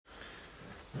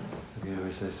Okay,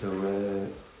 we say so.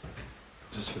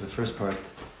 Just for the first part,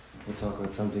 we'll talk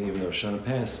about something even though Shana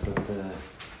passed, but the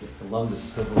Lumdus is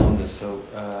still the Lumdus. So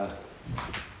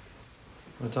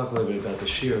we'll talk a little bit about the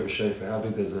shear of a shofar. How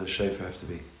big does a shofar have to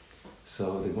be?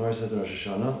 So the Gemara says in Rosh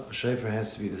Hashanah, a shofar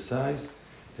has to be the size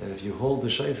that if you hold the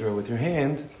shofar with your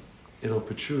hand, it'll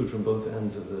protrude from both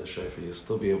ends of the shofar. You'll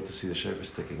still be able to see the shofar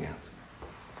sticking out.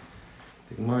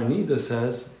 The Gemara Nida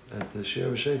says that the shear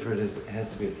of a shofar it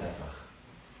has to be a tefach.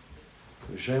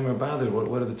 So Shemar bothered,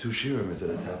 what are the two shirim? Is it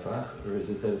a tefach, or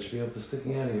is it that it should be able to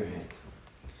sticking out of your hand?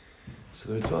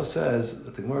 So the Ritva says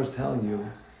that the Gemara is telling you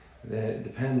that it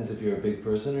depends if you're a big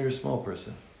person or you're a small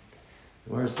person. The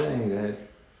Gemara is saying that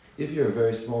if you're a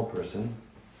very small person,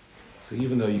 so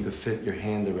even though you could fit your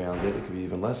hand around it, it could be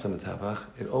even less than a tefach,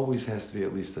 it always has to be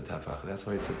at least a tefach. That's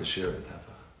why it said the shear of a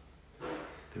tefach.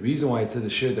 The reason why it said the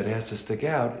shear that it has to stick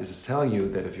out is it's telling you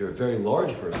that if you're a very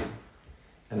large person,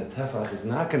 and a tefach is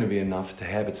not going to be enough to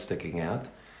have it sticking out,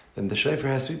 then the shofar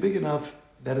has to be big enough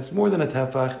that it's more than a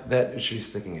tefach, that it should be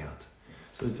sticking out.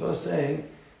 So it was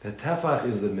saying that tefach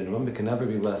is the minimum, it can never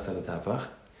be less than a tefach.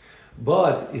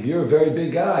 But if you're a very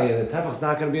big guy and the tefach's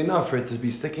not going to be enough for it to be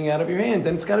sticking out of your hand,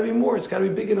 then it's got to be more. It's got to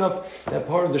be big enough that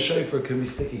part of the shofar can be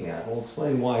sticking out. We'll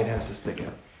explain why it has to stick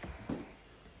out.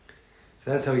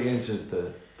 So that's how he answers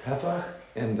the tefach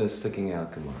and the sticking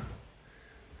out Gemara.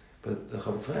 But the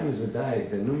Chavetz Chaim is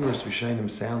medayek that numerous Rishonim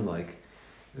sound like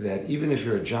that even if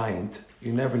you're a giant,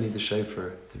 you never need the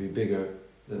shofar to be bigger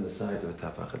than the size of a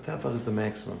tefach. A tefach is the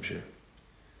maximum shear.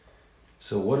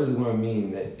 So what does the Gemara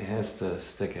mean that it has to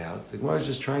stick out? The Gemara is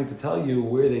just trying to tell you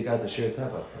where they got the shear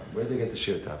tefach from. Where they get the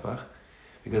shear tefach?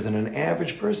 Because in an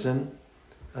average person,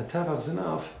 a tefach is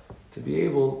enough to be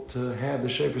able to have the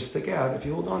shofar stick out if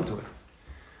you hold on to it.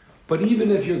 But even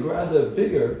if you're rather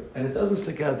bigger and it doesn't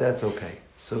stick out, that's okay.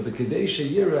 So the Kadesha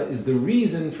Yira is the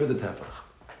reason for the tefach.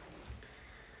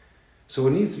 So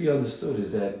what needs to be understood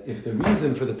is that if the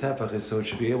reason for the tefach is so it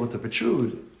should be able to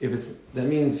protrude, that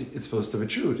means it's supposed to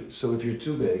protrude. So if you're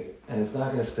too big and it's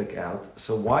not going to stick out,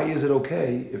 so why is it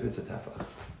okay if it's a tefach?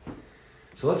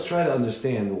 So let's try to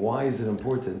understand why is it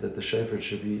important that the shofar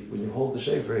should be, when you hold the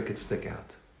shofar, it could stick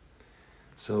out.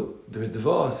 So the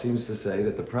Ritva seems to say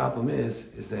that the problem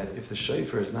is that if the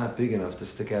shofar is not big enough to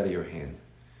stick out of your hand,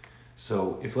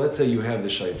 so if let's say you have the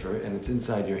shofar and it's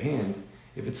inside your hand,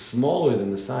 if it's smaller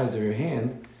than the size of your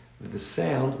hand, the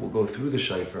sound will go through the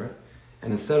shofar,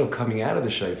 and instead of coming out of the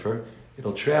shofar,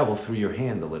 it'll travel through your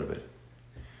hand a little bit.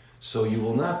 So you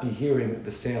will not be hearing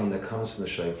the sound that comes from the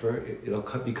shofar, it'll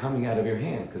be coming out of your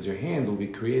hand, because your hand will be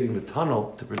creating the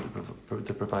tunnel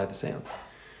to provide the sound.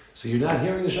 So you're not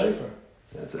hearing the shofar.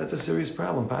 So that's a serious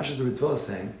problem. Pashas the Ritva is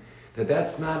saying that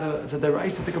it's a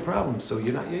deraisa problem, so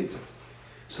you're not Yetzer.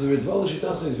 So the Ritva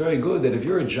L'Shitasa is very good that if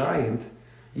you're a giant,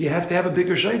 you have to have a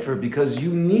bigger shofar because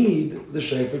you need the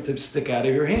shofar to stick out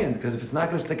of your hand. Because if it's not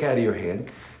going to stick out of your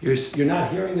hand, you're not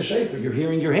hearing the shofar, you're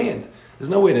hearing your hand. There's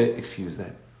no way to excuse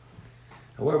that.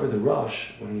 However, the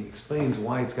Rosh, when he explains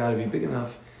why it's got to be big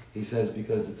enough, he says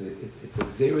because it's a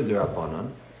Gzeira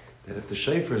D'Rabbanan, that if the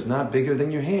shofar is not bigger than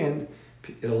your hand,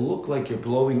 it'll look like you're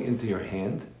blowing into your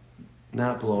hand,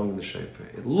 not blowing in the shofar.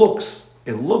 It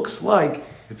looks like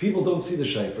if people don't see the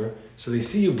shofar, so they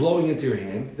see you blowing into your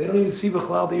hand, they don't even see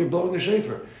b'chlal that you're blowing the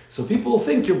shofar. So people will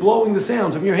think you're blowing the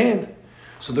sounds from your hand.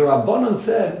 So the Rabbanan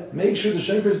said, make sure the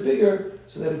shofar is bigger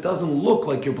so that it doesn't look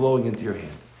like you're blowing into your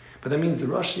hand. But that means the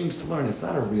Rosh seems to learn it's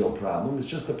not a real problem, it's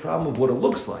just a problem of what it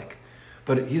looks like.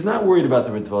 But he's not worried about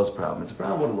the Ritva's problem, it's a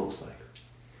problem of what it looks like.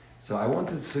 So I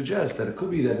wanted to suggest that it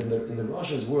could be that in the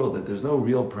Rosh's world that there's no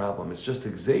real problem, it's just a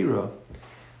Gzeira.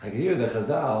 I can hear the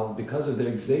Chazal, because of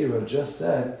their Gzeira, just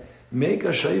said, make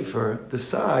a shofar the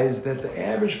size that the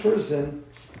average person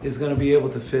is going to be able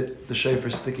to fit the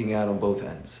shofar sticking out on both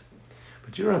ends.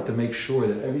 But you don't have to make sure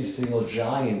that every single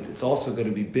giant, it's also going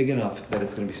to be big enough that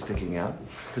it's going to be sticking out.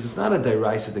 Because it's not a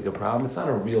deraisa problem, it's not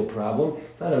a real problem,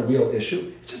 it's not a real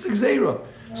issue, it's just a Gzeira.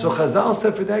 So Chazal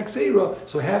said for that Gzeira,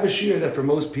 so have a shear that for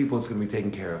most people it's going to be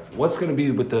taken care of. What's going to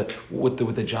be with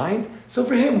the giant? So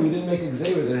for him, we didn't make a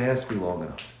Gzeira that it has to be long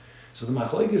enough. So the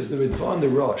machlokes is the Ritva and the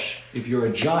Rosh. If you're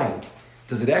a giant,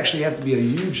 does it actually have to be a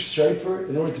huge shofar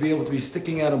in order to be able to be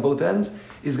sticking out on both ends?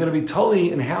 Is going to be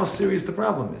totally in how serious the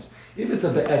problem is. If it's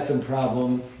a be'etzim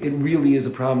problem, it really is a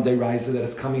problem deraisa that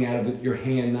it's coming out of your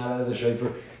hand, not out of the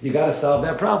shofar. You got to solve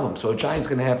that problem. So a giant's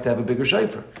going to have a bigger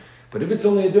shofar. But if it's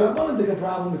only a D'Rabbanan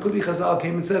problem, it could be Chazal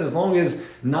came and said, as long as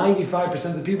 95%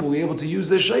 of the people will be able to use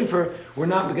this shofar, we're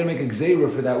not going to make a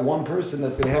Gzeira for that one person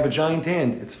that's going to have a giant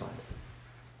hand. It's fine.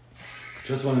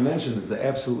 Just want to mention, it's the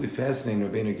absolutely fascinating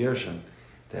Rabbeinu Gershon,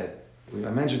 that I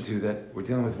mentioned to you that we're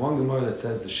dealing with one Gemara that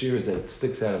says the shear is that it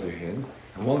sticks out of your hand,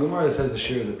 and one Gemara that says the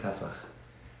shear is a tefach.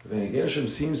 Rabbeinu Gershom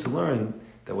seems to learn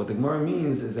that what the Gemara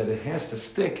means is that it has to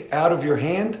stick out of your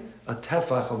hand a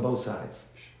tefach on both sides.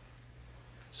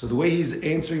 So the way he's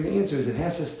answering the answer is it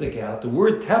has to stick out. The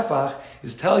word tefach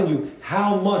is telling you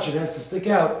how much it has to stick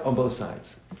out on both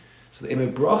sides. So the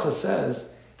Emet Bracha says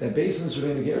that based on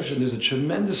Rabbeinu Gershom, there's a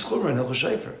tremendous chumrah in Hilchos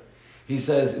Shofar. He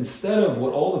says instead of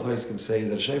what all the poskim say is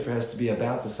that a shofar has to be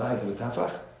about the size of a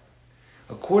tefach,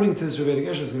 according to this Rabbeinu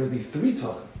Gershom, it's going to be 3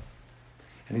 tachim.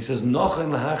 And he says nochen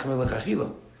lahachmer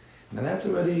lechachila. Now that's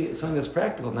already something that's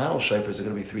practical. Not all shofars are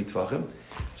going to be 3 tvachim.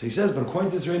 So he says, but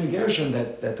according to this Rabbeinu Gershom,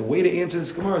 that the way to answer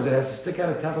this Gemara is that it has to stick out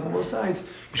a tefach on both sides.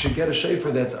 You should get a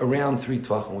shofar that's around 3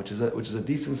 tvachim, which is a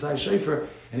decent sized shofar.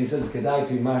 And he says kedai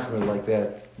to be machmer like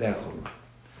that chumrah.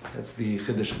 That's the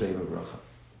chiddush of the Emet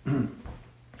Bracha.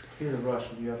 If you're in a rush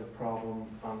and you have a problem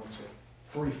on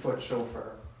a 3-foot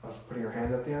shofar of putting your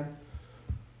hand at the end,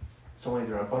 it's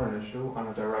only a butter issue on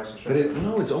a deraisa shofar. But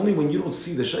no, it's only when you don't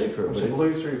see the shofar. But it's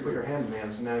looser, you put your hand in the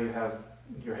hand, so now you have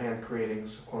your hand creating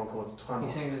quote unquote a tunnel.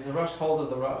 He's saying there's a rush hold of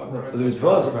the The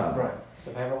mitzvah is a problem. Right. So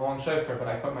if I have a long shofar, but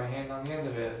I put my hand on the end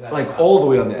of it, is that Like all the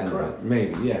way on the end of it,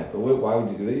 maybe, yeah. But why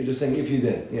would you do that? You're just saying if you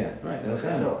did, yeah, right.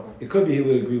 It could be he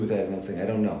would agree with that and that thing. I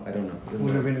don't know.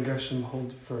 Would Rabbeinu Gershom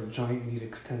hold for a giant, you need to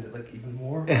extend it like even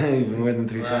more? Even more than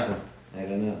 3 tachim. I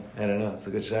don't know. It's a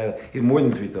good shayla. Even more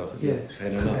than 3 tachim. Yeah, I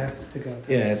don't know. It has to stick out.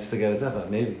 Yeah, it has to stick out a tefach.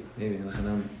 Maybe.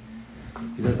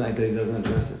 He doesn't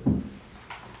address it.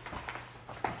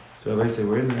 So I say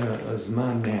we're in a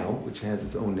zman now, which has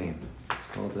its own name. It's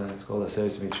called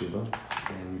Aseres Yeme Teshuva,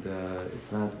 and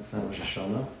it's not Rosh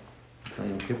Hashanah. It's not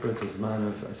Yom Kippur. It's a zman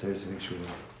of Aseres Yeme Teshuva.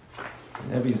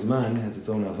 And every zman has its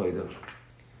own avodah.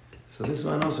 So this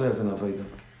zman also has an avodah.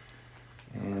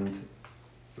 And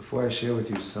before I share with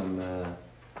you some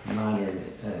modern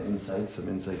insights, some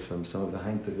insights from some of the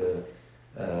Heintige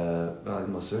Bali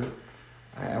Moser,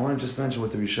 I want to just mention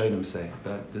what the Rishonim say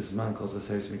about this zman called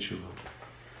Aseres Yeme Teshuva.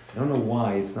 I don't know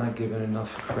why it's not given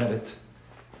enough credit,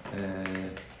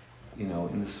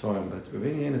 in this forum. But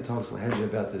Rabbeinu Yena talks largely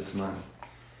about this man.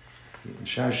 In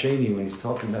Shar Sheni, when he's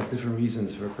talking about different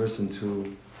reasons for a person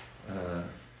to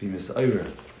be misayra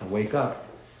and wake up,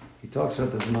 he talks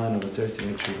about this man of Aseres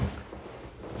Yeme Teshuva.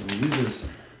 And he uses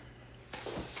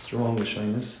strong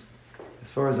Rishonos.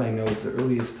 As far as I know, it's the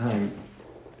earliest time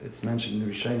it's mentioned in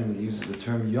the Rishonim that he uses the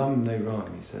term Yom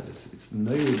Neiron. He says it's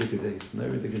Neir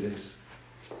Dikedes.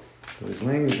 So his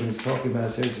language when he's talking about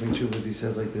Aseres Yeme Teshuva is he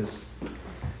says like this: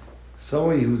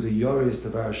 somebody who's a Yoris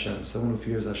Tavar Hashem, someone who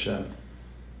fears Hashem.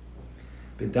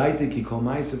 B'daitik kol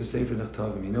ma'asav v'sefer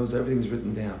nechtavim. He knows everything's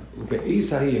written down.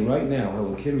 Ube'esahi, and right now,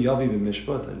 Elokim Yavi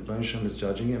b'mishpat, and Hashem is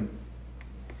judging him.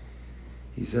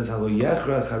 He says, Halo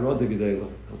yechra charod gedela.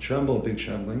 He'll tremble, a big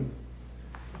trembling.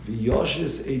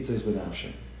 V'yoshis eitzos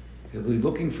b'nafshem. He'll be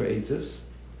looking for eitzos.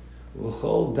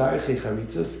 V'chol darchei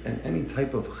charitzos, and any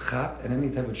type of chap and any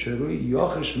type of shirui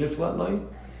yochesh niflat loy,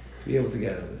 to be able to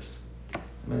get out of this. I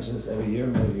mention this every year.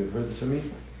 Many of you have heard this from me.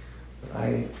 But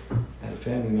I had a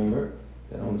family member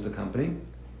that owns a company,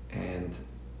 and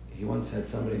he once had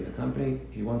somebody in the company.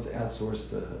 He once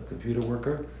outsourced a computer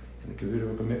worker, and the computer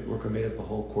worker made up a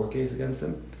whole court case against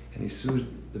him, and he sued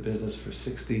the business for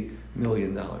 $60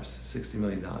 million. $60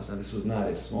 million. Now this was not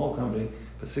a small company,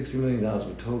 but $60 million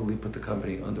would totally put the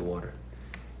company underwater.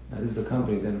 Now this is a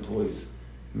company that employs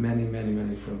many, many,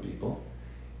 many firm people,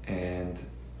 and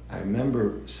I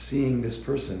remember seeing this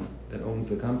person that owns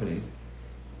the company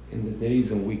in the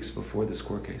days and weeks before this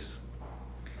court case.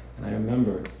 And I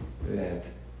remember that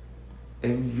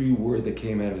every word that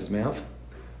came out of his mouth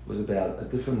was about a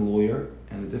different lawyer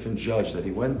and a different judge that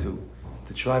he went to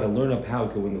try to learn up how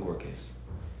he could win the court case.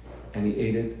 And he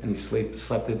ate it, and he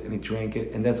slept it, and he drank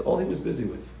it, and that's all he was busy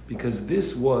with. Because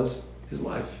this was his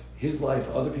life,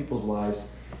 other people's lives,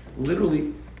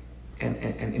 literally, and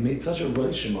it made such a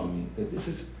rishim on me that this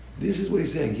is what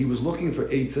he's saying. He was looking for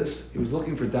eitzes, he was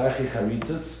looking for darchei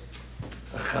charitzos,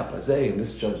 it's a chap hazeh, and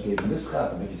this judge gave him this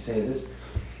chap, and if you say this,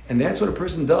 and that's what a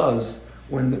person does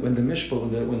when the mishpah,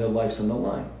 when their life's on the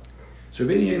line. So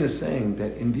Rabbeinu Yena is saying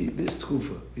that in this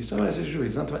tkufa, he's talking about Aseres Yeme Teshuva,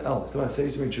 he's not talking about he's talking about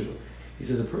Aseres Yeme Teshuva. He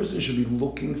says a person should be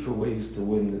looking for ways to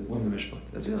win the mishpah.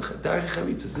 That's darchei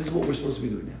charitzos. This is what we're supposed to be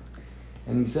doing now.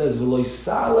 And he says, "V'lo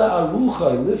yisala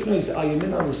arucha lifnei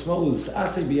ayamin al l'smol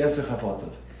l'sasei b'yeser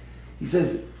chafotzav." He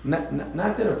says, not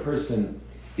that a person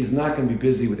is not going to be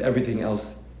busy with everything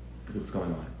else that's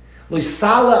going on. Lo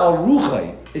yisala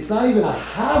arucha. It's not even a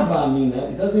hava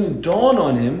mina. It doesn't even dawn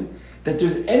on him that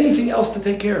there's anything else to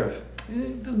take care of.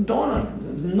 It doesn't dawn on him.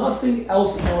 There's nothing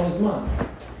else on his mind.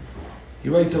 He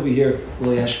writes over here, I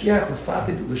don't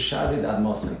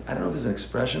know if it's an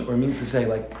expression or it means to say,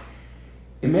 like,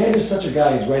 imagine such a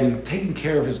guy is writing, taking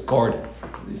care of his garden.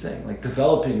 What he's saying, like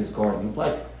developing his garden.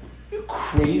 Like, you're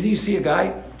crazy. You see a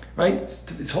guy, right?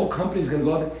 His whole company is going to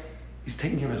go out. He's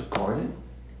taking care of his garden.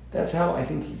 That's how I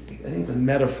think it's a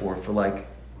metaphor for like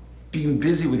being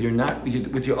busy with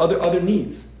your other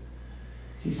needs.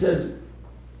 He says,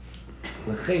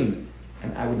 L'chein,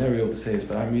 and I would never be able to say this,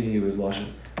 but I'm reading you his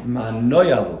lashon.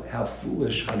 Ma'noyalu, how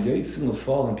foolish, hayotzim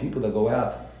l'fal, and people that go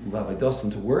out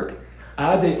l'avadosim to work,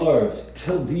 adei arv,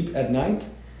 till deep at night,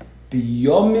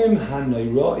 biyomim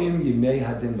hanoyroim yimei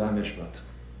hadin v'hamishpat.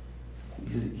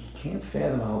 He says he can't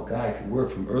fathom how a guy could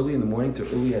work from early in the morning to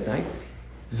early at night.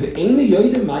 Ve'eina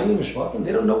yoydim mayim mishpatim.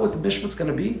 They don't know what the mishpat's going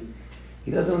to be.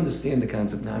 He doesn't understand the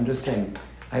concept. Now I'm just saying,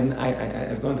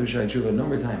 I've gone through Shai Tshuva a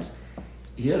number of times.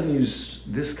 He doesn't use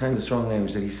this kind of strong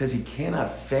language that he says he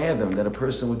cannot fathom that a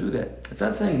person would do that. He's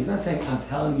not saying, I'm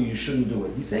telling you shouldn't do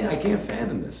it. He's saying, I can't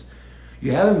fathom this.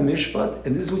 You have a mishpat,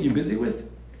 and this is what you're busy with?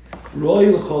 Anyone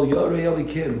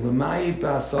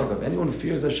who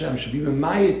fears Hashem should be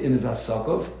memayit in his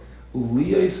asakov,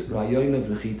 uliyos rayoinav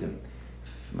v'chitim.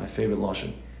 My favorite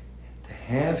lashon. To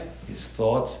have his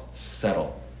thoughts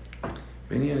settle.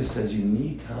 Benyamin says you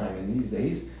need time in these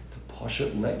days to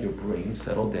let your brain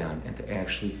settle down and to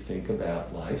actually think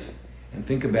about life and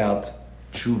think about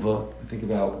tshuva and think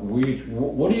about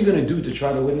what are you going to do to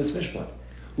try to win this mishpat.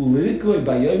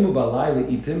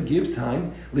 Give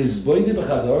time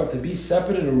to be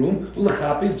separate in a room to look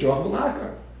at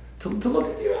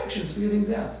your actions, figure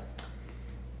things out.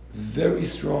 Very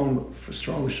strong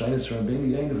shyness from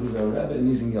Benyamin, who's our Rebbe in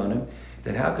these Inyanim,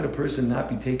 that how could a person not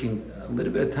be taking a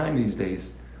little bit of time these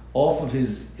days off of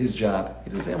his job? He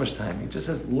doesn't say how much time. He just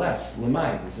says less.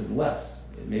 Lemay. He says less.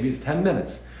 Maybe it's 10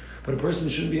 minutes. But a person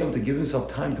shouldn't be able to give himself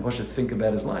time to think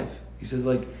about his life. He says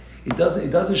like, it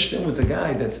doesn't stem with the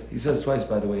guy he says twice,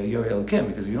 by the way, Yorei Elikim,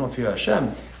 because if you don't fear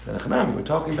Hashem, it's Hanami. We're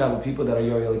talking about the people that are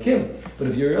Yorei Elikim. But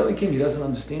if Yorei Elikim, he doesn't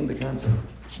understand the concept.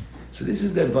 So this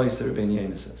is the advice that Rabbeinu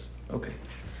Yonah says. Okay.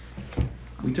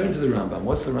 We turn to the Rambam.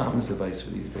 What's the Rambam's advice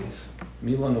for these days?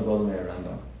 Milan Avodamei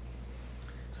Rambam.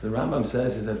 So the Rambam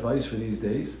says his advice for these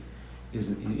days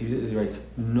is, he writes,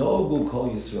 Nogu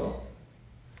Kol Yisrael.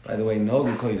 By the way,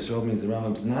 Nogu Kol Yisrael means the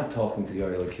Rambam's not talking to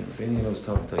Yorei Elikim. If anyone was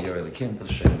talking to Yorei Elikim,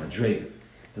 to Shem Madrega.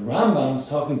 The Rambam's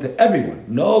talking to everyone.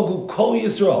 Nogu Kol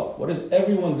Yisrael. What does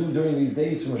everyone do during these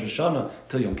days from Rosh Hashanah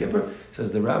till Yom Kippur?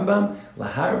 Says the Rambam,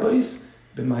 Laharbais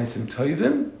b'maisim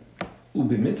toivim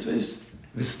u'b'mitzvahs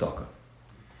v'staka.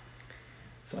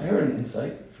 So I heard an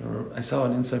insight I saw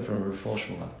an insight from Rav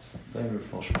Shmulatz,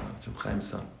 from Chaim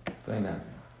Son.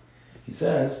 He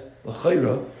says,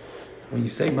 L'chayra, when you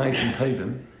say maisim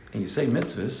toivim and you say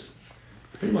mitzvahs,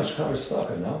 it pretty much covers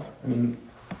staka, no? I mean,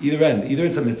 either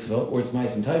it's a mitzvah or it's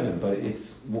maisim toivim, but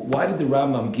why did the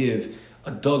Rambam give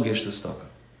a dogish to staka?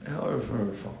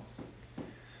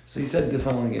 So he said the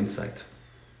following insight.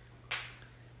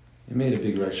 He made a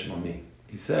big rush on me.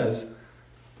 He says,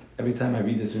 every time I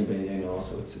read this in Rabbeinu Yonah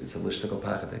also, it's a lishtakal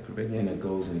pachatek. Rabbeinu Yonah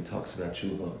goes and he talks about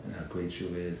tshuva and how great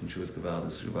tshuva is, and tshuva is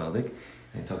gevaldik,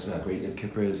 and he talks about how great Yom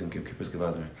Kippur is, and Yom Kippur is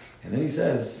gevaldik. And then he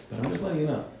says, but I'm just letting you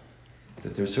know,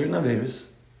 that there are certain averos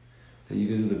that you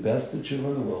can do the best of tshuva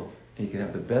in the world, and you can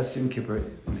have the best Yom Kippur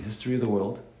in the history of the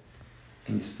world,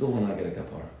 and you still will not get a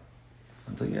kapara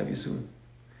until you have Yisurim.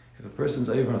 If a person's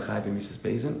over on Chayv Mises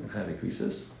Bezin and Chayv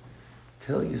Krisis,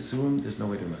 till Yisurim, there's no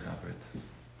way to mechaper it.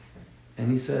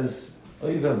 And he says,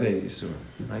 Oivabe Yisurim,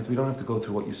 right? We don't have to go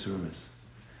through what Yisurim is.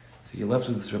 So you're left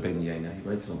with this Rabbeinu Yonah. He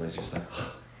writes someplace, you're just like,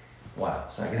 wow.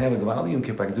 So I can have a Gavaldi Yom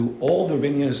Kippur, I can do all the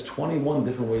Rabbeinu Yonah's 21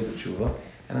 different ways of tshuva,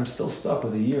 and I'm still stuck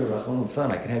with a year of Rachman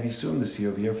al-Tzan. I can have Yisurim this year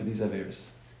over here for these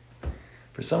Averis.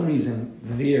 For some reason,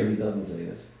 there he doesn't say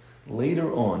this.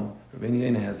 Later on, Rabbeinu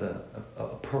Yonah has a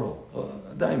pearl,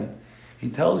 a diamond. He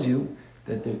tells you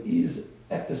that there is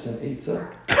Epis and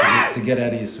Eitzah to get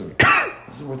out of Yisurim.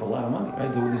 This is worth a lot of money,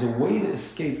 right? There's a way to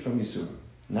escape from Yisurim.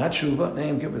 Not Tshuva,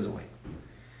 Yom Kippur is a way.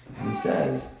 And he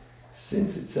says,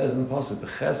 since it says in the Pasuk,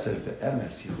 B'chesed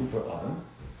v'emes yichuper avim,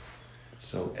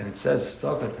 so, and it says,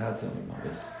 Staka tatzah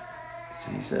mimavis,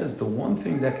 so he says, the one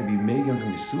thing that can be megan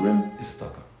from Yisurim is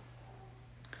Staka.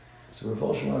 So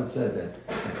Rav Shmulatz said that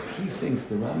he thinks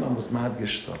the Rambam was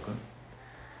madgish Staka,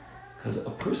 because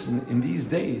a person in these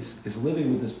days is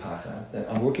living with this pachad, that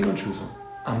I'm working on Tshuva,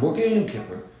 I'm working on Yom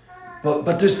Kippur,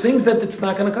 but there's things that it's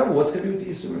not going to cover. What's going to be with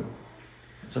the Yisurim?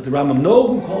 So the Rambam, no,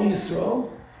 who call Yisrael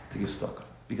to give staka.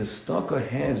 Because staka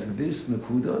has this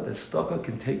nakuda, that staka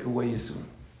can take away Yisurim.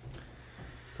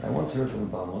 So I once heard from a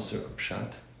Baal Moser, a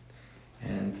Pshat,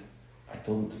 and I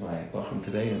told it to my bachrim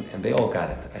today, and they all got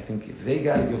it. I think if they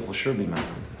got it, you'll for sure be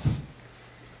master with this.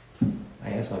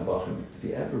 I asked my bachrim,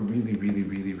 did you ever really, really,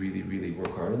 really, really, really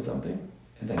work hard on something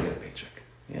and then get a paycheck?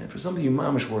 Yeah, for something you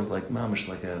mamish work like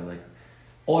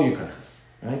all your kachas,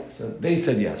 right? So they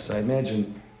said yes. So I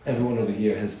imagine everyone over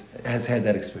here has had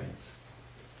that experience.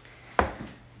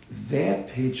 That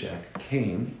paycheck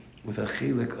came with a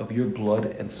chelik of your blood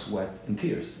and sweat and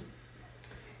tears.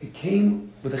 It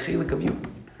came with a chelik of you.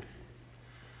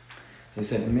 So I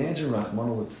said, imagine Rahman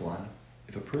al-Islam,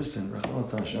 if a person, Rahman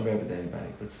al-Islam should never ever to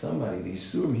anybody, but somebody, the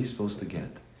Yisurim he's supposed to get,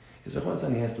 is Rahman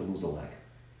al-Islam, he has to lose a leg.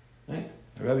 Right?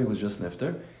 The Rebbe was just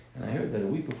nifter, and I heard that a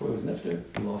week before he was nifter,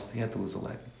 he had to lose a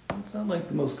leg. It's not like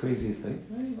the most craziest thing.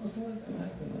 Right? He lost a leg.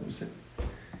 I never said.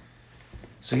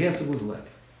 So he has to lose a leg.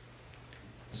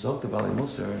 Zog the Bali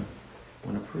Musar,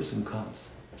 when a person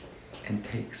comes and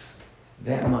takes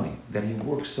that money that he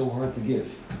works so hard to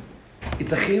give,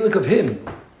 it's a chelik of him,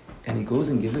 and he goes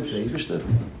and gives it to Eibishter.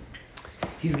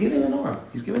 He's giving an arm.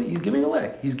 He's giving a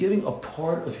leg. He's giving a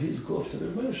part of his guf to the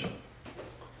Rebbe Yisrael.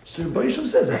 So Rebbe Yisrael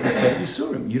says that's a set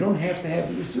Yisurim. You don't have to have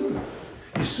the Yisurim.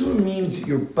 Yisurim means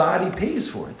your body pays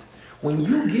for it. When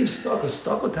you give stucco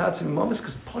tatzim mamas,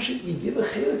 because pashit, you give a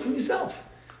chelik from yourself.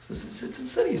 So it's a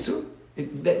set Yisurim.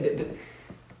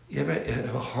 You ever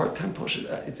have a hard time pushing?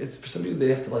 It's for some people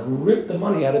they have to like rip the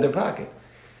money out of their pocket.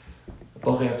 The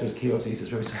Bach after his keynote, he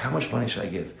says, Rebbe, so how much money should I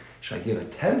give? Should I give a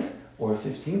 10th or a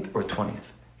 15th or a 20th?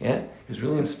 Yeah? He was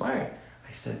really inspired.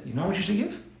 I said, you know how much you should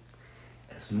give?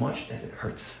 As much as it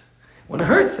hurts. When it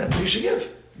hurts, that's what you should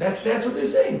give. That's what they're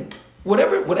saying.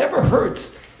 Whatever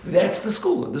hurts, that's the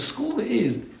school. The school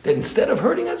is that instead of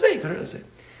hurting, I say,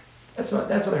 That's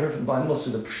what I heard from Baal Musa,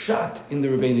 the pshat in the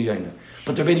Rebbeinu Yaina.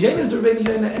 But the Rebbeinu Yaina is the Rebbeinu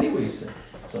Yaina anyway, you say.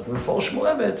 So the Rafal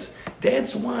Shmuel,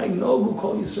 that's why no who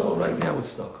call Yisrael right now is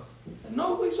stuck.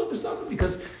 No who Yisrael is stuck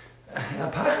because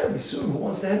Apachad Yisur, who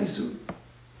wants to have Yisur?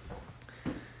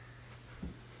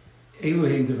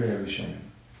 Elohim Devrei Rishayim.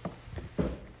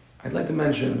 I'd like to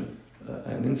mention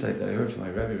an insight that I heard from my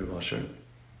Rebbe Reb Asher.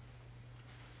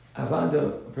 Avada,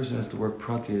 a person has to work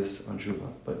pratius on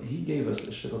Tshuva, but he gave us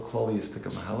a shtickle klolius tika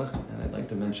mahalach, and I'd like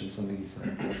to mention something he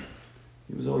said.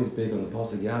 He was always big on the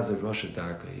pasuk Yazav Rosh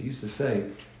Darka. He used to say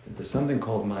that there's something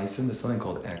called ma'asim, there's something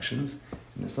called actions,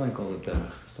 and there's something called a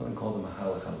derech, something called a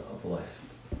mahalach of life.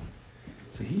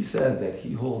 So he said that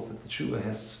he holds that the Tshuva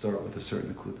has to start with a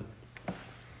certain nekuda.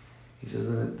 He says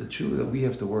that the Tshuva that we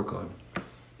have to work on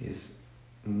is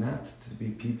not to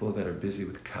be people that are busy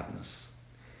with katnas.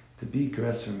 To be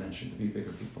Gresser mentioned, to be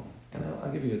bigger people. And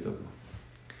I'll give you a dogma.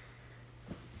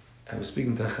 I was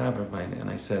speaking to a chaver of mine, and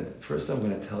I said, first I'm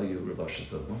going to tell you Rav Asher's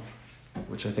dogma,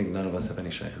 which I think none of us have any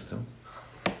shaykhs to.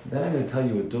 Then I'm going to tell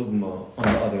you a dogma on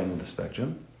the other end of the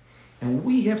spectrum, and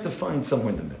we have to find somewhere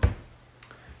in the middle.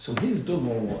 So his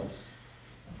dogma was,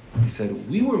 he said,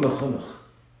 we were mechunach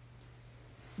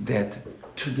that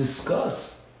to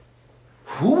discuss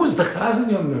who was the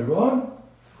Chazan Yom Meron.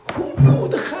 Who knew who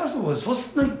the Chazan was?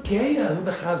 What's the Geya who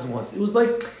the Chazan was?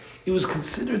 It was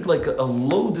considered like a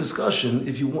low discussion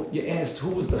if you asked who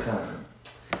was the Chazan.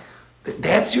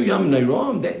 That's your Yom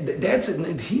Nairam. That's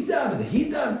it. He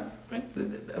died. Right?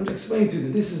 I'm just explaining to you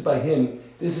that this is by him.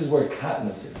 This is where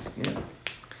katnas is. Yeah? On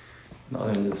the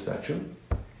other end of the spectrum,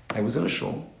 I was in a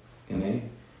shul in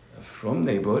a from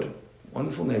neighborhood,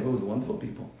 wonderful neighborhood with wonderful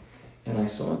people, and I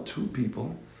saw two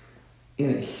people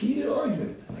in a heated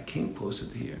argument, and I came closer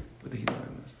to here with the heated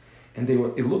arguments. And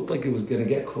it looked like it was going to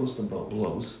get close to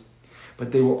blows,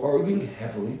 but they were arguing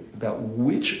heavily about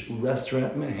which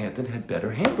restaurant in Manhattan had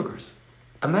better hamburgers.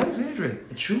 I'm not exaggerating.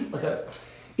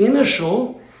 In a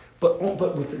shul, but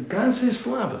with the ganze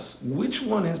Slavas, which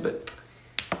one has better?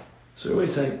 So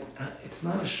everybody's saying, it's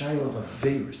not a shayla of a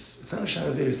virus. It's not a shayla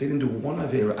of a virus. They didn't do one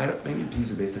avera. Maybe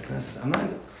these are basic classes.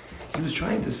 He was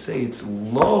trying to say it's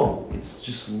low. It's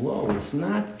just low. It's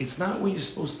not where you're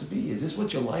supposed to be. Is this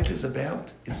what your life is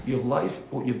about? It's your life,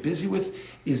 what you're busy with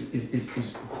is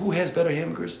who has better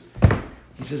hamburgers?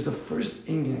 He says the first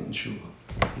inyan in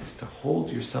Shuvah is to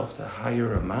hold yourself to a higher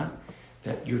ramah,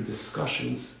 that your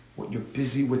discussions, what you're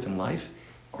busy with in life,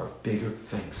 are bigger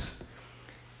things.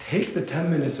 Take the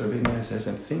 10 minutes, or Rabbi says,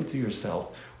 and think to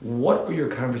yourself, what are your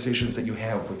conversations that you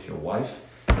have with your wife,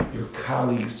 your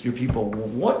colleagues, your people?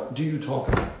 What do you talk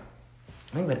about?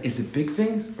 Think about it. Is it big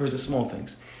things or is it small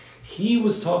things? He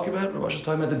was talking about, Rav was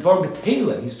talking about the Dvar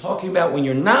B'Teilim. He's talking about when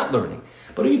you're not learning.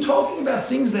 But are you talking about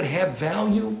things that have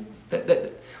value? Or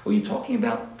are you talking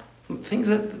about things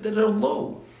that are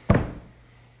low?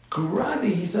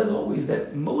 Gradi, he says always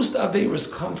that most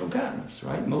Averas come from Katnas,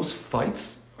 right? Most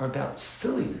fights are about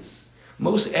silliness.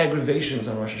 Most aggravations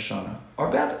on Rosh Hashanah are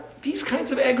about these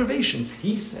kinds of aggravations,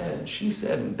 he said and she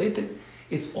said, and they did,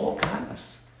 it's all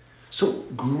kanas. So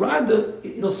grada,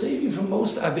 it'll save you from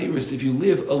most averis if you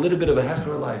live a little bit of a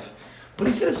hechra life. But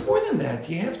he said it's more than that.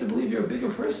 You have to believe you're a bigger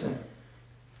person.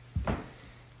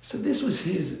 So this was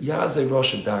his Yazeh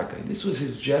Rosh Darka. This was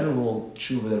his general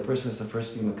tshuva that a person has the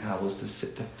first Yom Kippur is to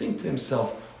sit, to think to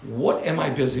himself, what am I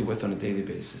busy with on a daily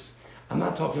basis? I'm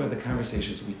not talking about the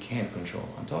conversations we can't control.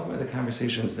 I'm talking about the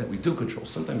conversations that we do control.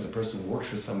 Sometimes a person works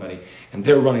for somebody and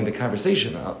they're running the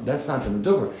conversation. That's not the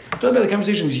meduber. I'm talking about the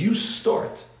conversations you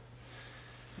start.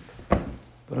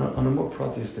 But on a more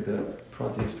pratistic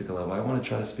level, I want to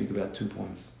try to speak about 2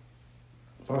 points.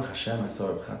 Baruch Hashem,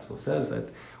 Asar B'Chatzal says that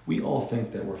we all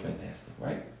think that we're fantastic,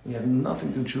 right? We have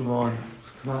nothing to tshuva on.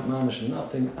 It's not mamish,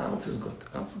 nothing. Ounce is good.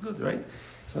 Ounce is good, right?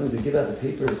 Sometimes they give out the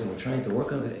papers and we're trying to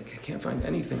work on it. I can't find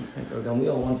anything.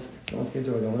 Someone came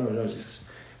to Gamliel and said,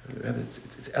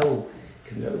 it's El.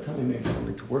 Can you ever tell me maybe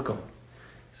something to work on?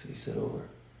 So he said over.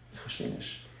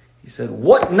 He said,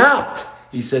 what not?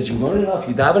 He says, you learn enough,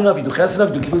 you daven enough, you do chesed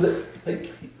enough, you do kibbutz.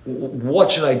 Like,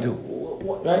 what should I do?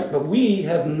 Right? But we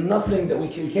have nothing that we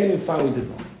can't even find we did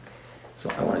wrong. So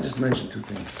I want to just mention 2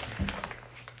 things.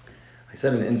 I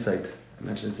said an insight. I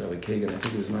mentioned it to Rabbi Kagan. I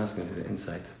think he was masking to the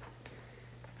insight.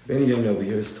 Benny Young over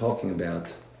here is talking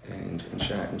about, in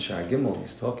Shah Gimel,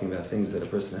 he's talking about things that a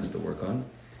person has to work on.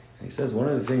 And he says one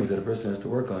of the things that a person has to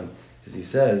work on is he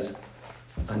says,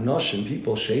 Anoshim,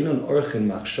 people, Sheinun Orchin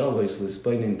Machshavos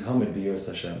Lispainin Tamid B'Yiras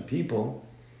Hashem. People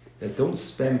that don't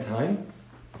spend time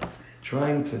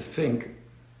trying to think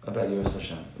about Yiras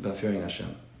Hashem, about fearing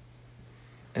Hashem.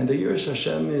 And the Yiras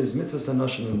Hashem is Mitzvahs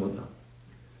Anoshim L'Mudah.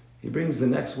 He brings the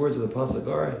next words of the Pasuk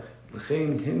are,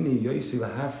 L'chein hinni yoisi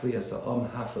lahafli es ha'am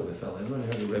hafla v'fela. Everyone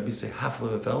heard the Rebbe say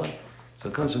hafla v'fela? So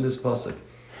it comes from this Pasuk.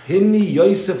 Hinni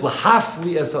yoisif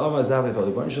lahafli es ha'am hafla v'fela.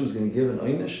 The Baruch Hashem is going to give an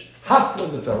einish, hafla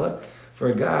v'fela, for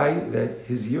a guy that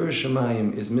his Yiras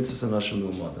Shamayim is Mitzvahs Anoshim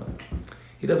L'Mudah.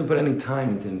 He doesn't put any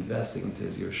time into investing into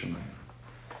his Yiras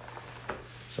Shamayim.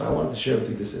 So I wanted to share with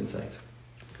you this insight.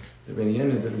 The Rebbe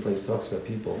in a different place talks about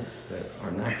people that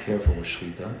are not careful with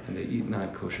shechita and they eat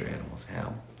non-kosher animals.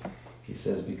 How? He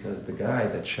says because the guy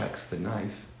that checks the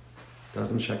knife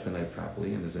doesn't check the knife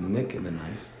properly and there's a nick in the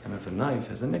knife, and if a knife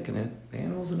has a nick in it, the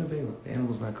animal's an avela, the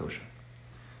animal's not kosher.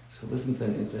 So listen to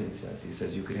the insight he says. He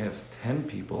says you could have 10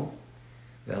 people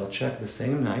that'll check the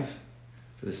same knife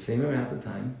for the same amount of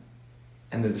time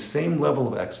and they're the same level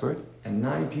of expert, and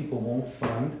 9 people won't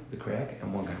find the crack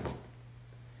and 1 guy will.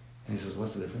 And he says,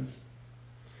 what's the difference?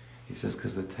 He says,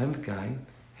 because the 10th guy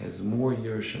has more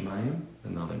Yiras Shamayim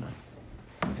than the other 9.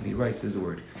 And he writes this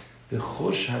word, the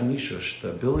chosh hanishush,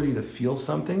 the ability to feel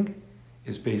something,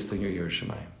 is based on your Yiras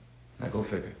Shamayim. Now go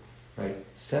figure, right?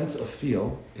 Sense of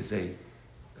feel is a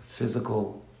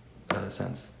physical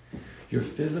sense. Your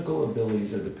physical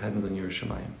abilities are dependent on Yiras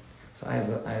Shamayim. So I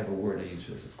have a word I use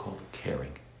for this, it's called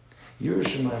caring. Yiras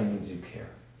Shamayim means you care.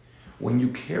 When you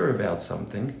care about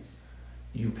something,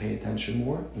 you pay attention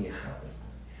more and you help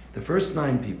it. The first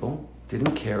 9 people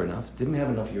didn't care enough, didn't have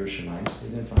enough Yiras Shamayim, so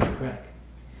they didn't find a crack.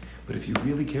 But if you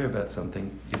really care about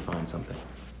something, you find something.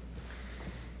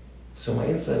 So my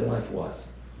insight in life was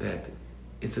that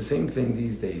it's the same thing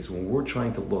these days when we're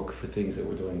trying to look for things that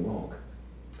we're doing wrong.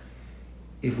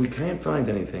 If we can't find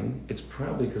anything, it's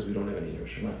probably because we don't have any Yiras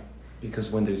Shamayim.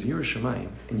 Because when there's Yiras Shamayim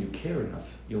and you care enough,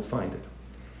 you'll find it.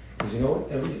 Because you know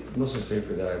what? Every Muslim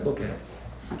sefer that I look at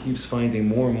keeps finding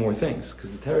more and more things.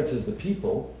 Because the Torah says the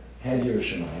people had Yiras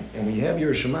Shamayim, and when you have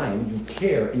Yiras Shamayim, you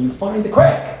care and you find the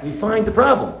crack. You find the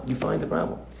problem. You find the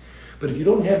problem. But if you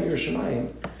don't have Yiras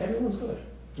Shamayim, everyone's good.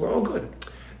 We're all good.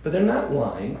 But they're not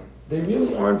lying. They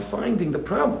really aren't finding the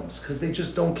problems because they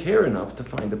just don't care enough to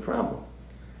find the problem.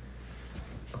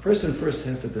 A person first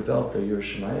has to develop their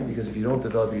Yiras Shamayim, because if you don't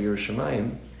develop your Yiras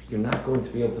Shamayim, you're not going to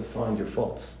be able to find your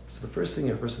faults. So the first thing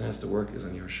a person has to work is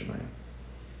on Yiras Shamayim.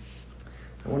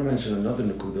 I want to mention another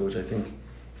Nakuda, which I think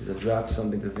is a drop,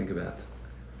 something to think about.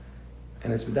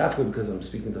 And it's b'dafka because I'm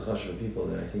speaking to chashuv people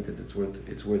that I think that it's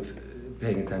worth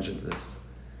paying attention to this.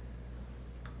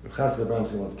 Rav Chassid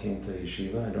Abramson once came to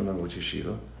yeshiva, I don't remember which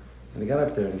yeshiva, and he got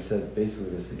up there and he said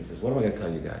basically this thing. He says, what am I going to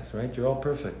tell you guys, right? You're all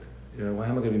perfect. How am I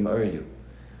going to be ma'ir you?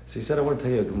 So he said, I want to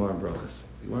tell you a Gemara in Brachas.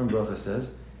 The Gemara in Brachas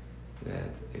says that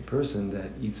a person that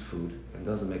eats food and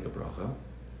doesn't make a bracha,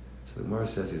 so the Gemara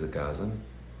says he's a gazan.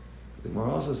 The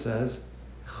Gemara also says,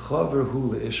 chaver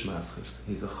hu le'ish maschus.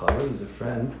 He's a chaver, he's a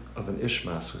friend of an ish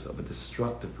maschus, of a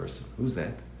destructive person. Who's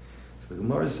that? So the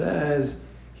Gemara says,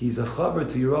 he's a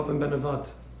chaver to Yerav ben Avat.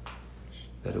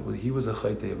 That he was a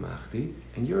chaytei machdi,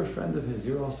 and you're a friend of his,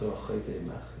 you're also a chaytei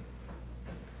machdi.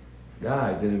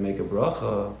 Guy didn't make a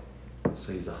bracha,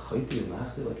 So he's a chayti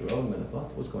machti like Rav ben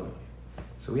Avat. What's going on here?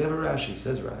 So we have a Rashi.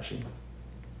 Says Rashi,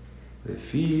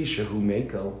 "Lefi shehu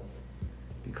mekel,"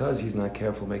 because he's not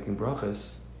careful making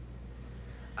brachas.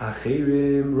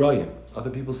 Acherim royim. Other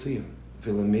people see him.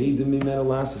 V'lemeidim mimenu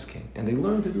lasas king, and they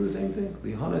learn to do the same thing.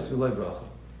 Lihanas v'lay bracha.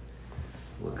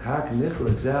 L'kak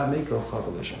nichla zeh mekel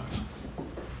chavel lishmachas.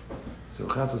 So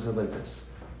Chatzah said like this: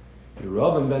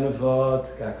 Rav ben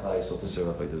Avat got Klal Yisrael to serve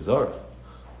up by the Zara.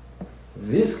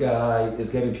 This guy is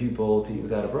getting people to eat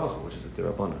without a bracha, which is a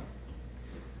derabana.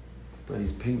 But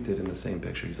he's painted in the same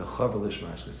picture. He's a chaver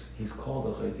lishmashlis. He's called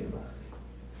a chayti machti.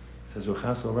 Says Rav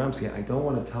Chaskel Ramsky, I don't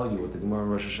want to tell you what the Gemara in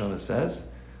Rosh Hashanah says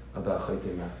about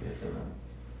chayti machti.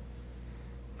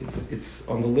 It's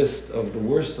on the list of the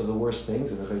worst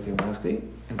things as a chayti machti.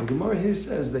 And the Gemara here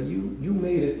says that you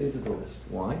made it into the list.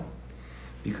 Why?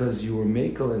 Because you were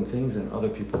makel in things and other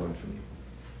people learned from you.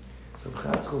 So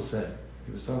Chatzkel said,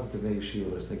 he was talking to Meir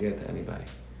Shielis to get to anybody.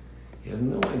 You have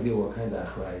no idea what kind of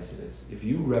achrayis it is. If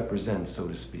you represent, so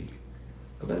to speak,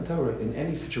 a Ben Torah in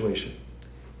any situation,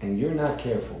 and you're not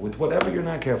careful with whatever you're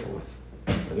not careful with,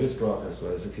 whether it's brachas,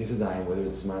 whether it's a tisadayim, whether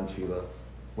it's zman tefillah,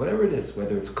 whatever it is,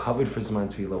 whether it's covered for zman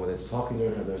tefillah, whether it's talking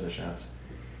during Chazar Zashatz,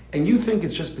 and you think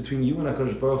it's just between you and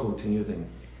HaKadosh Baruch Hu, between you thing,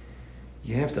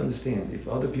 you have to understand, if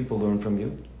other people learn from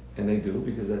you, and they do,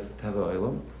 because that's Tava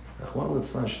Olam, Rachman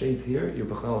Litzlan steht here, you're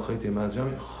B'chlal Chayti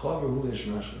Ma'azrami, Chaver Hu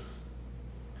Lishmashas.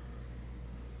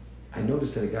 I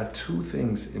noticed that it got two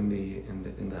things in the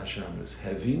Hashanus.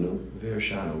 Hevinu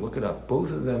v'Hershanu. Look it up.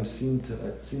 Both of them seem to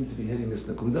be hitting this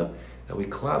nakuda that we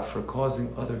clap for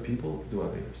causing other people to do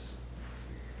averos.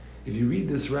 If you read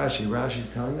this Rashi,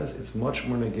 Rashi's telling us it's much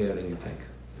more negaya than you think.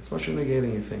 It's much more negaya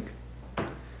than you think.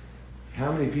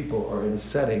 How many people are in a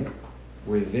setting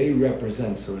where they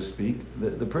represent, so to speak,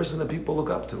 the person that people look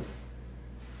up to?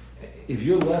 If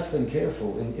you're less than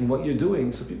careful in what you're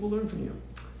doing, so people learn from you.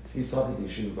 He's talking to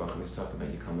Yeshiva Bacham, he's talking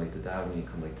about you come late to davening, you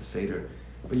come late to Seder,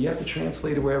 but you have to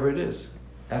translate it wherever it is.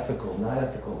 Ethical, not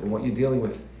ethical, in what you're dealing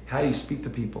with, how you speak to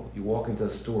people. You walk into a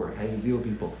store, how you deal with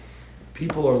people.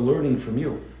 People are learning from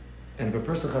you. And if a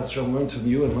person learns from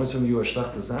you and learns from you a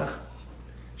shlach tazach,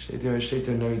 I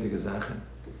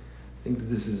think that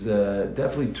this is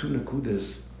definitely two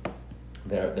nakudas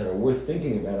that are worth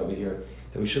thinking about over here,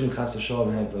 that we shouldn't chas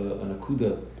v'shalom have a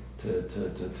nakuda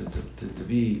to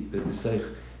be b'seich.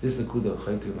 This is the Kuda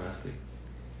Chaytu Machti.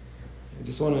 I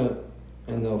just want to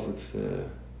end off with an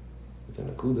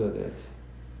Akuda that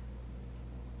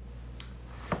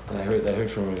I heard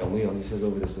from Gamliel, and he says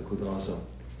over this Akuda also.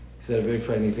 He said a very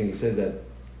frightening thing. He says that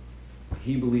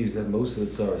he believes that most of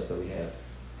the tzaras that we have,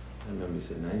 I remember he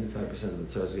said 95% of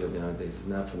the tzaras we have nowadays is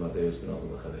not from Aseres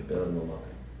Yeme Teshuva.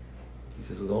 He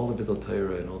says with all the Bidul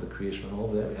Torah and all the creation and all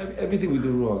that, everything we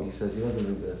do wrong, he says he doesn't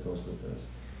think that's most of the tzaras.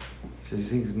 He says he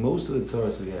thinks most of the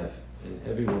tzaras we have, and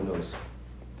everyone knows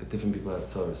that different people have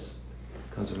tzaras,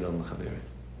 comes from Yom Kippur.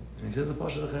 And he says a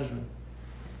pasha cheshbon.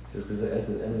 He says because at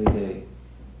the end of the day,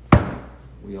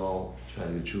 we all try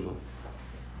to do tshuva.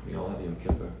 We all have Yom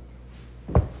Kippur.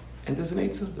 And there's an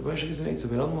eitzah. The Rosh is an eitzah.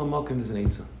 B'nai Malkim there's an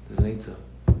eitzah. There's an eitzah.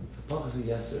 So Pachas says,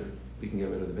 yes sir, we can get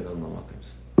rid of the B'nai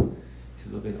Malkims. He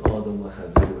says, "V'ben Adam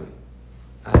l'chaviroi."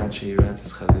 You could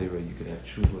have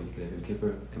tshuva, you could have Yom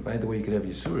Kippur, and by the way, you could have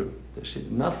Yisurim.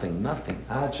 Nothing.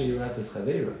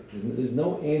 There's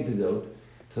no antidote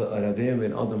to Arabeim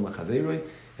ben Adam l'chaveroi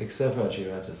except for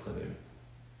Achiratas chaveroi.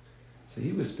 So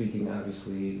he was speaking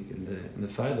obviously in the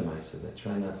Fayda Maisa that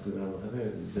try not to do Ben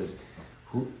l'chaveroi. He says,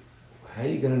 how are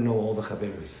you going to know all the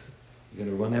chaveros? You're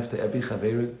going to run after every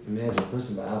chaveroi. Imagine a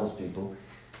person by Abel's people.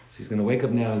 So he's going to wake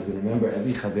up now. He's going to remember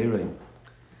every chaveroi.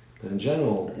 But in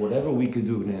general, whatever we could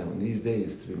do now in these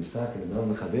days to be misakin and on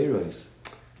the chaveros,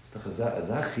 it's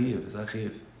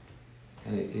achiv.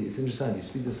 And it's interesting. You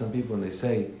speak to some people and they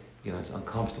say, it's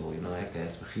uncomfortable. I have to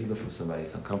ask for chila from somebody.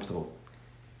 It's uncomfortable.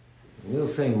 We're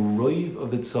saying roiv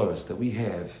of the tzaras that we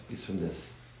have is from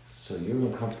this. So your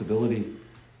uncomfortability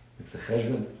makes a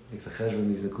cheshbon,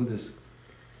 these akudas.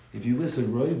 If you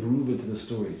listen roiv ruva to the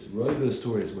stories, roiv of the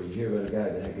stories where you hear about a guy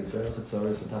that had geferach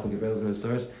tzaras on top of geferach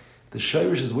tzaras. The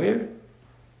shirish is where?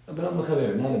 A ben al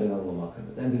mechaver, not a ben al makom.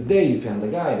 At the end of the day, you found the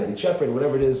guy that he shepherded,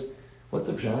 whatever it is. What's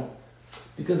the pshat?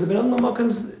 Because the ben al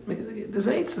makom's there's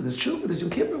eitzah, there's tshuva, there's Yom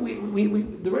Kippur.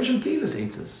 The Russian Kiv is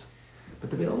eitzahs,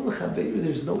 but the ben al mechaver,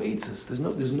 there's no eitzahs. There's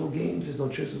no games. There's no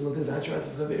tricks. There's no things.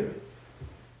 Achras chaver.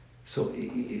 So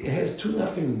it has two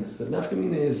nafkaminas. The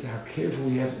nafkamina is how careful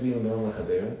we have to be on ben al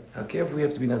mechaver, how careful we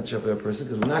have to be not to shepherd a person,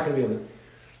 because we're not going to be able to.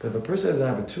 But if a person has an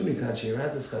opportunity to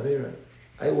achiratas chaver,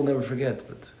 I will never forget,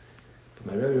 but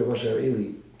my Rebbe Rosh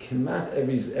Eli, Kemat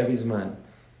every zman,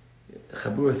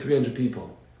 Chabur 300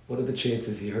 people, what are the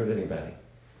chances he hurt anybody?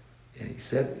 And he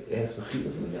said, ask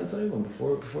Bechila from the Gantzai one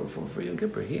before Yom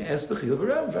Kippur. He asked Bechila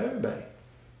for everybody.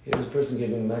 Here's a person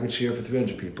giving a Magid Shir for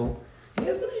 300 people. He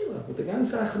asked Bechila with the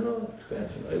Gantzai.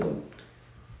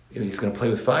 He's going to play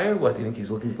with fire? What, do you think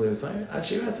he's looking to play with fire? I'm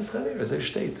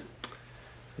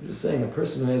just saying, a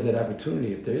person who has that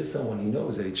opportunity, if there is someone he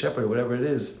knows, that he shepherd or whatever it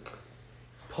is,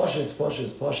 it's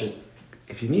poshut.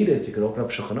 If you need it, you could open up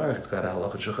Shulchan Aruch. It's got a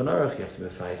halacha Shulchan Aruch. You have to be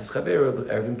Fayis Chaber,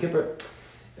 Erev Yom Kippur.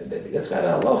 That's got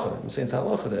a halacha. I'm saying it's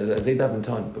halacha. They haven't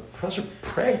done. But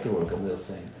practical work, I'm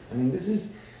saying. I mean, this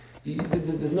is,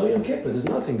 there's no Yom Kippur. There's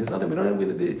nothing. We don't have,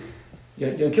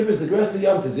 Yom Kippur is the rest of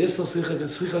Yom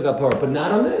Tov. But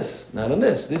not on this. Not on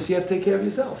this. This you have to take care of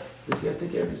yourself. We should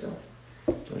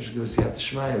give us Yat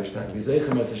Shmaya. We should talk to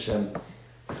Zeichem at Hashem.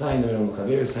 Sign them on the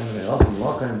Chaver. Sign them on the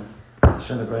Lachem.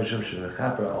 Hashem the Bright Shem should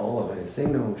rechaper all of it.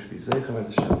 Sing them. We should be Zeichem at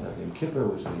Hashem. Yom Kippur.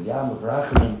 We should be Yam of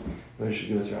Rachamim. We should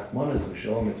give us Rachmanas. We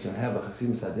should all mitzvah have a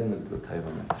Chasim Sadim and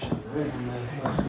B'Tayvam at Hashem.